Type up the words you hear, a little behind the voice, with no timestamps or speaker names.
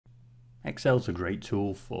Excel's a great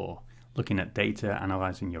tool for looking at data,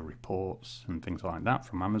 analyzing your reports and things like that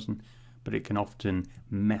from Amazon, but it can often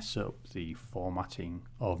mess up the formatting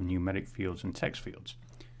of numeric fields and text fields.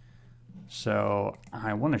 So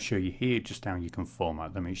I want to show you here just how you can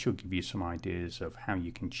format them. It should give you some ideas of how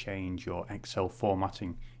you can change your Excel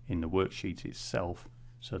formatting in the worksheet itself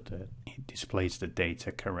so that it displays the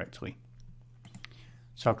data correctly.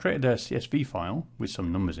 So I've created a CSV file with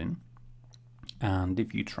some numbers in, and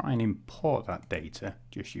if you try and import that data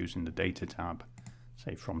just using the data tab,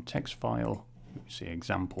 say from text file, we see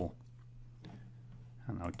example,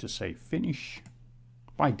 and I'll just say finish.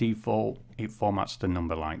 By default it formats the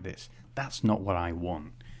number like this. That's not what I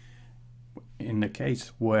want. In the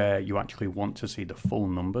case where you actually want to see the full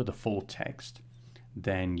number, the full text,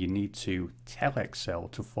 then you need to tell Excel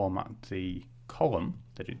to format the column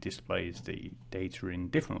that it displays the data in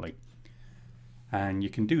differently. And you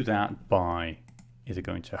can do that by either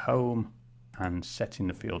going to home and setting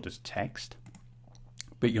the field as text.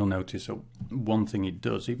 But you'll notice that one thing it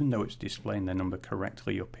does, even though it's displaying the number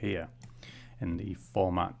correctly up here in the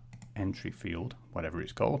format entry field, whatever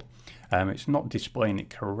it's called, it's not displaying it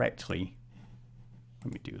correctly.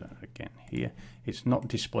 Let me do that again here. It's not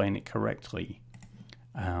displaying it correctly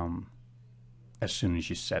as soon as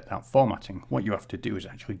you set that formatting. What you have to do is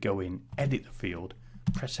actually go in, edit the field,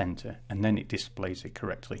 press enter, and then it displays it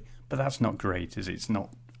correctly. But that's not great, as it's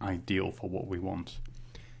not ideal for what we want.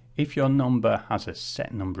 If your number has a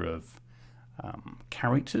set number of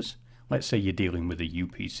characters, let's say you're dealing with a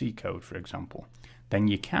UPC code, for example, then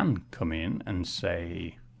you can come in and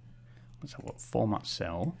say, let's have a look, format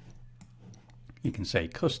cell. You can say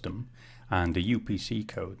custom, and the UPC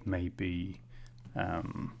code may be,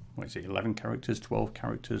 what is it, 11 characters, 12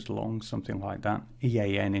 characters long, something like that.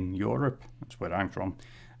 EAN in Europe, that's where I'm from,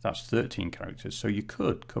 that's 13 characters. So you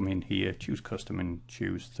could come in here, choose custom, and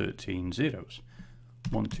choose 13 zeros.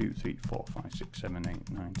 1, 2, 3, 4, 5, 6, 7, 8,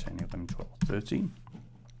 9, 10, 11, 12, 13.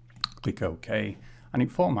 Click OK, and it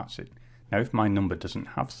formats it. Now if my number doesn't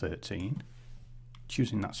have 13,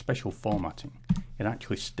 choosing that special formatting, it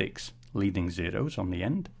actually sticks leading zeros on the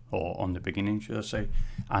end, or on the beginning should I say,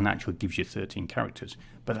 and actually gives you 13 characters.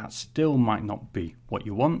 But that still might not be what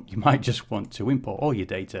you want. You might just want to import all your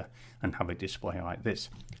data and have it display like this.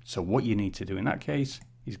 So what you need to do in that case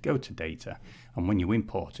is go to data, and when you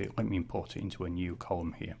import it, let me import it into a new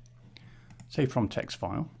column here. Say from text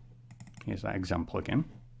file, here's that example again,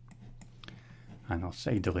 and I'll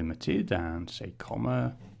say delimited and say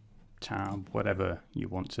comma, tab, whatever you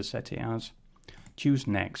want to set it as. Choose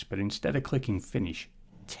next, but instead of clicking finish,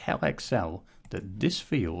 tell Excel that this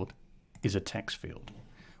field is a text field.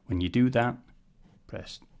 When you do that,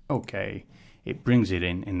 press OK, it brings it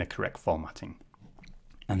in the correct formatting.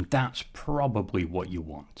 And that's probably what you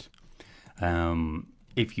want.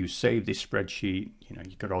 If you save this spreadsheet,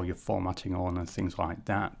 you've got all your formatting on and things like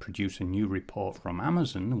that, produce a new report from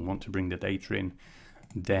Amazon and want to bring the data in,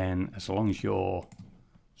 then as long as you're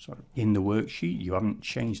sort of in the worksheet, you haven't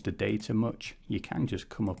changed the data much, you can just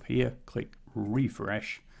come up here, click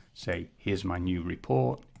refresh, say here's my new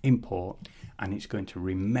report, import, and it's going to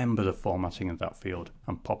remember the formatting of that field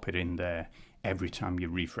and pop it in there every time you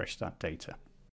refresh that data.